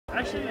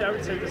Actually, I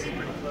would say this is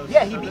pretty close.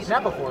 Yeah, he beat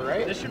that before,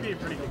 right? This should be a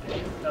pretty good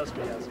game. LSP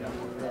has, yeah.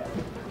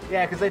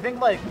 Yeah, because I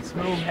think like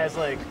Smoom has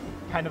like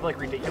kind of like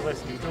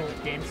ridiculous neutral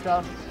game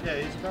stuff. Yeah,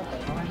 he's probably.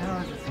 All I know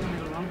is it's gonna be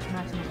the longest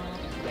match in the world.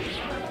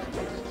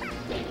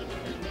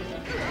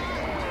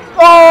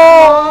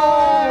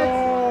 Oh!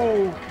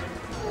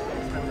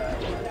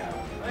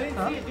 I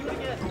didn't see it. Do it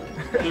again.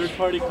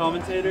 Third-party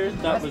commentator,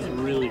 that was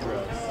really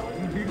gross.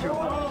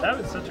 That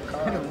was such a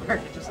call.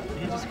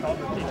 He just called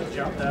him. He just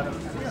jumped at him.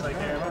 He's like,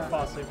 "Here, I'm gonna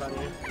fall asleep on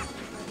you."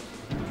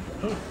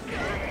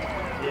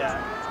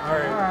 Yeah.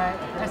 Alright,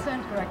 I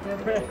stand corrected.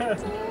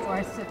 Or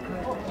I sit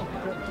corrected.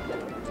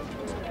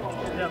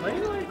 Yeah,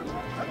 Lane, like,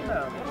 I don't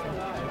know.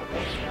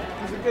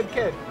 He's a good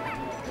kid.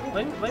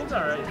 Lane's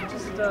alright. He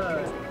just, I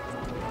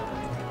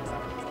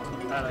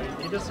don't know.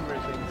 He does some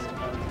weird things.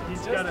 He's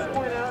Just got to a.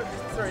 point out,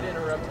 sorry to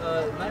interrupt,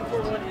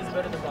 941 is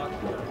better than Box.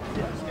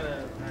 Yeah. I'm just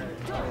gonna.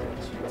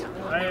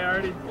 I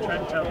already tried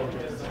to tell him.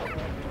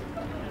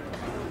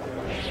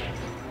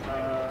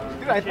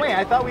 Dude,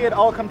 I thought we had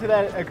all come to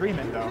that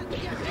agreement though.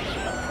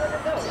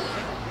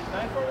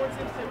 941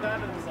 seems to have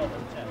gotten himself in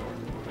chat.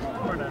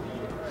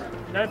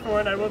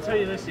 941, I will tell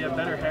you this, you have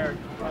better hair.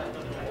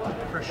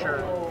 For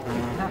sure.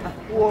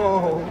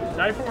 Whoa.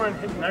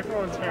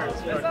 941's hair is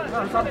fucking.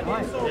 No, it's not the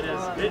point.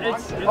 It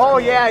is. It's Oh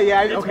yeah,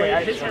 yeah. it's Okay,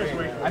 way, his hair is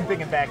way cool. I'm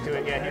thinking back to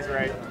it. Yeah, he's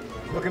right.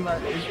 Looking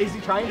like, is he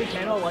trying to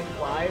channel like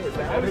Fly? Is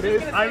that what it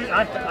is?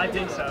 I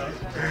think so.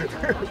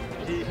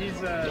 He's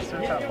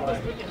so top fly.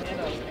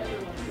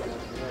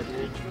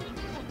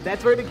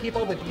 That's where they keep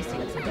all the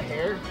DCs in the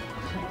hair.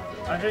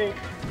 I think.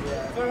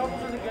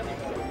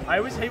 Yeah. I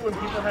always hate when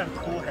people have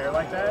cool hair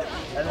like that,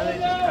 and then they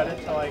just cut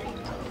it to like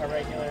a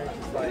regular,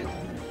 just like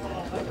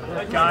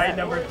guy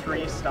number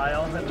 3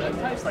 style, and then they're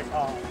just like,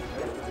 oh.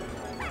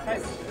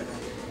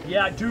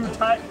 Yeah, dude.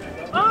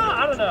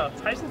 I don't know.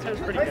 Tyson's hair is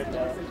pretty good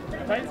though.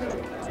 Tyson,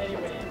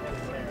 anyway,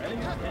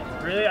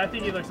 Really, I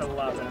think he looks a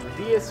lot better.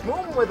 The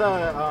Smoom with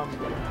a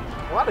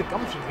lot of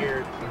gumption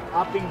here,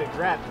 opting to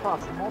grab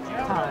Puff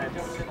multiple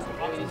times.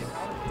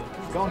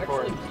 He's going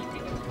for it.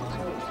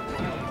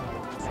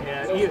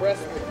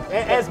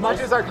 Yeah, as much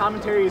as our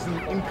commentary is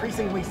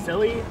increasingly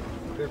silly,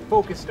 they're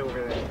focused over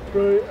there.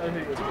 Right, I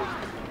think it's good.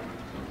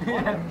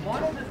 Yeah.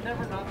 Waddle is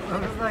never not. I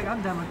was like,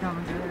 I'm done with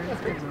commentary.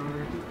 It's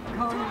over.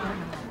 Call me right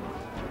now.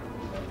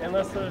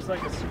 Unless there's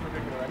like a super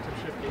big momentum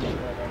shift game,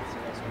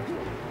 that's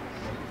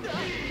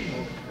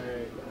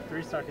great.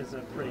 3 stock is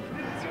a pretty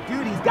convincing.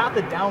 Dude, he's got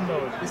the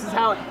download. This is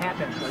how it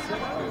happens.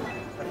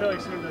 I feel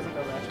like Smoom doesn't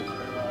know matches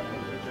very well. I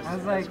think they're just, I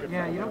was like,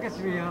 yeah, you don't get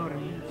 3-0'd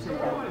and say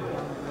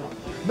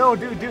that. No,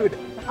 dude.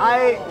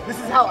 This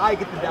is how I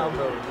get the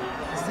download.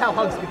 This is how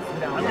Hugs gets the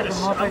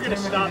download. I'm gonna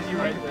stop you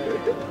right there.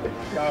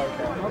 Oh,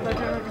 okay.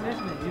 Multi-tournament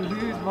conditioning. You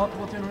lose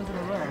multiple tournaments in a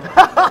row.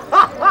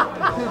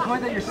 To the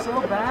point that you're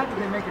so bad that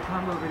they make a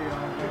combo video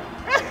on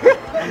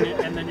it.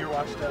 And then you're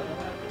washed up.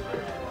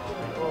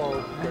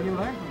 Oh, And you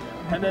learn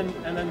from it.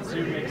 And then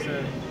Zoom makes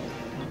a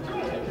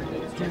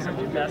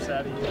mess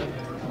out of you.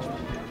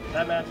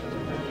 That match was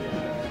pretty.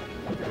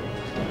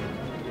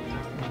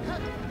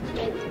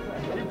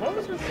 Dude, what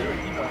was with Zoom?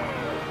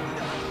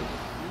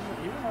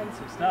 He was on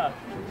some stuff.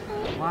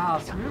 Wow,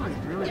 Smoom is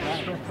really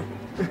bad.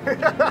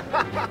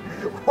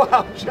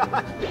 wow, John. I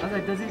was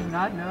like, does he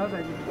not know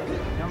that you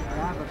don't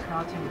grab a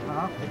crouching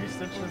buff? Maybe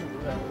Stitch doesn't do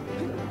that.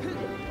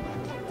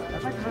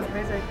 That's like the most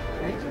basic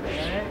nature,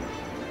 right?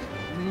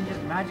 And then you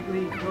just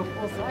magically go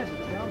full size with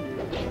the down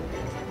dude.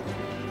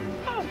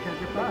 Because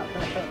you're Puff.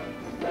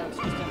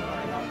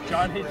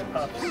 John hates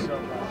Puff so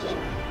much.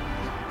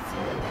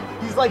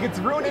 He's like, it's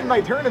ruining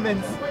my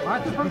tournaments. Why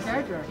the fuck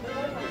character?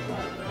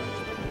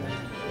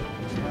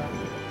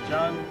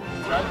 John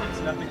hates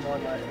nothing more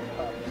in life than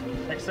Puff,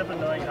 except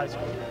annoying high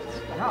school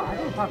kids. No, I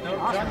think Puff is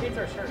awesome. John hates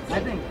our shirts. I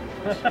think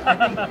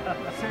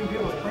certain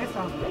people's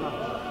playstyles with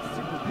Puff.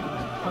 Super cool.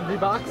 Hungry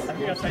box? I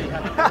think that's how you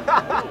have to.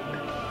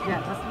 Yeah,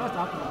 that's the most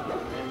optimal.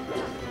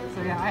 So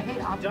yeah, I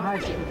hate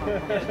optimized super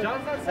Puff.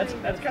 John's not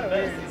That's kind of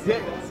weird.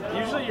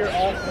 Yeah. Usually you're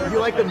all for. You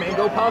like the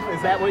mango puff?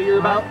 Is that what you're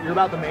about? You're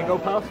about the mango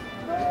puff?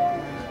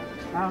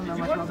 I don't know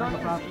much about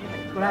super Puff,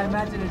 but I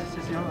imagine it's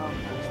just YOLO.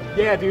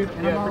 Yeah, dude. And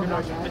I'm Yeah, all pretty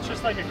about much. that. It's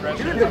just like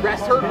aggression. Dude, the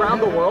rest heard around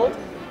the world?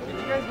 Did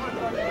you guys want to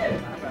talk about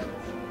it?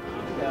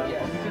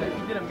 Yeah,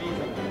 he did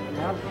amazing.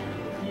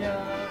 Yeah.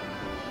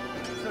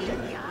 So it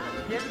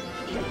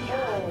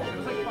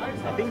was like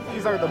 5 I think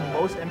these are the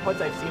most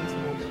inputs I've seen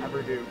Smoom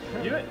ever do.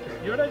 You know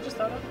what I just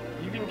thought of?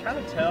 You can kind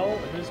of tell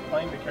who's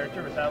playing the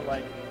character without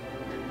like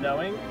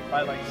knowing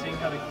by like seeing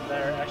how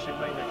they're actually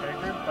playing their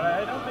character. But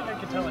I don't think I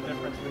could tell a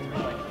difference between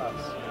like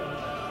Puffs.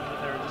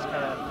 They're just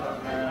kind of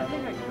floating around. I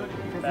think I could.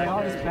 Because they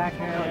all just back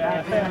hair,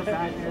 back hair,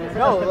 back hair.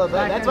 No,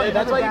 that's why you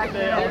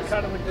They all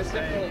kind of look the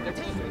same.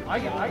 I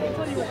can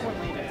tell you what point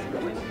Lane is.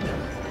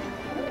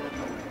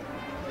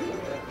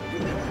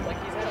 Like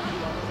he's had a few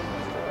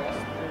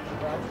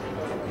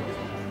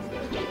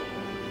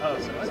Oh,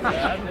 so that's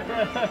bad.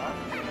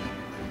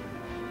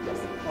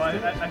 Well,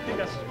 I think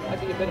that's.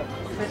 I'd be a bit of.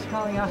 Fish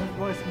calling out his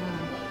voice Smoom.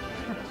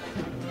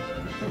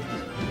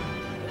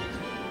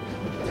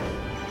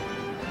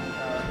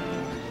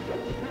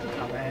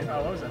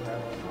 what was that now?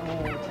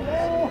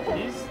 Oh,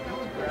 He's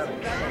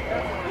grabbing.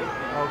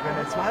 oh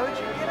goodness, why would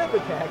you get up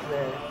attack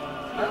there?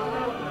 I don't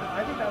know.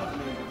 I think that was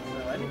amazing. So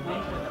I think they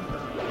should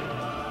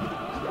have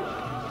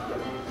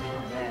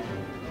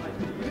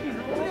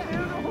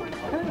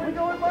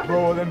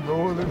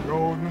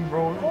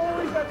Rolling.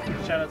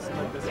 Shout out to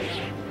Limp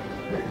Bizkit.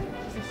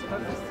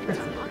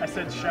 I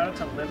said shout out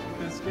to Limp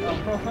Bizkit.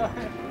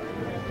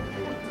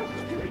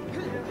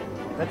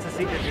 That's a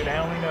secret, dude. I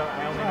only know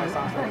songs I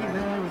like thought he that.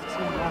 literally was just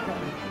gonna walk up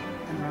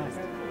and rest.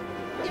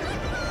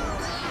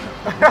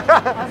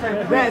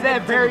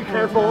 That very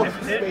careful. If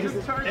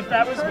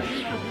that was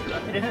me,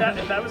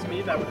 if that was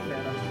me, that would have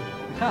been him.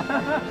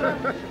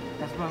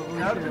 That's what we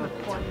That would should have been do. the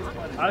funniest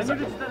one. I was- You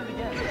just done it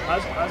again. I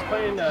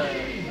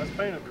was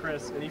playing with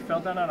Chris, and he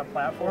fell down on a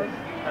platform,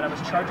 and I was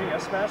charging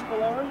S smash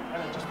below him,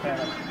 and it just banned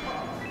him.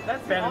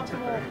 That's the Phantom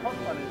optimal pump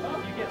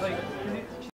punish. You get like, because